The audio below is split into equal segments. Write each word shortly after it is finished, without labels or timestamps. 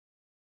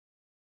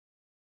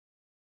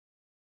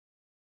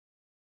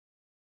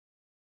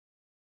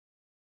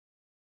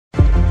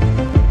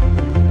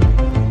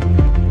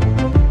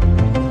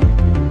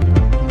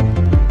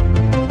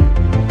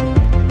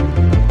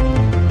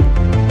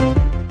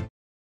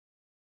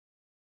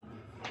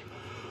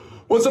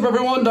What's up,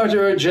 everyone?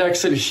 Dr. Eric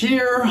Jackson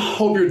here.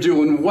 Hope you're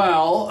doing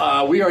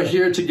well. We are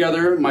here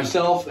together,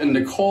 myself and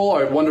Nicole,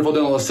 our wonderful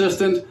dental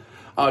assistant,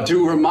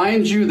 to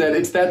remind you that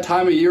it's that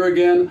time of year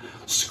again.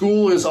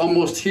 School is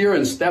almost here,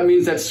 and that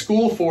means that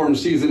school form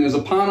season is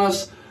upon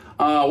us.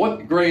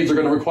 What grades are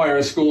going to require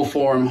a school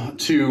form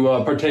to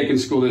partake in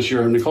school this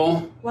year,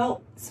 Nicole?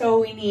 Well, so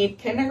we need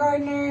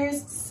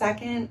kindergartners,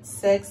 2nd,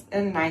 6th,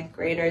 and 9th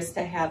graders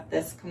to have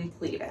this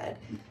completed.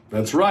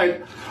 That's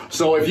right.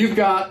 So if you've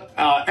got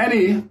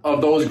any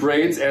of those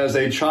grades as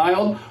a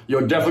child,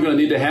 you're definitely going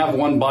to need to have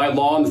one by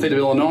law in the state of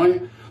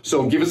Illinois.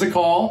 So give us a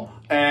call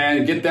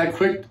and get that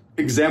quick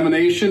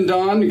examination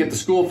done, get the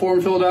school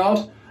form filled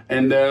out,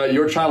 and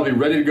your child will be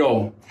ready to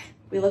go.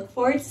 We look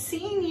forward to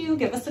seeing you.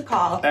 Give us a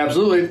call.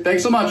 Absolutely.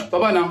 Thanks so much.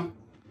 Bye-bye now.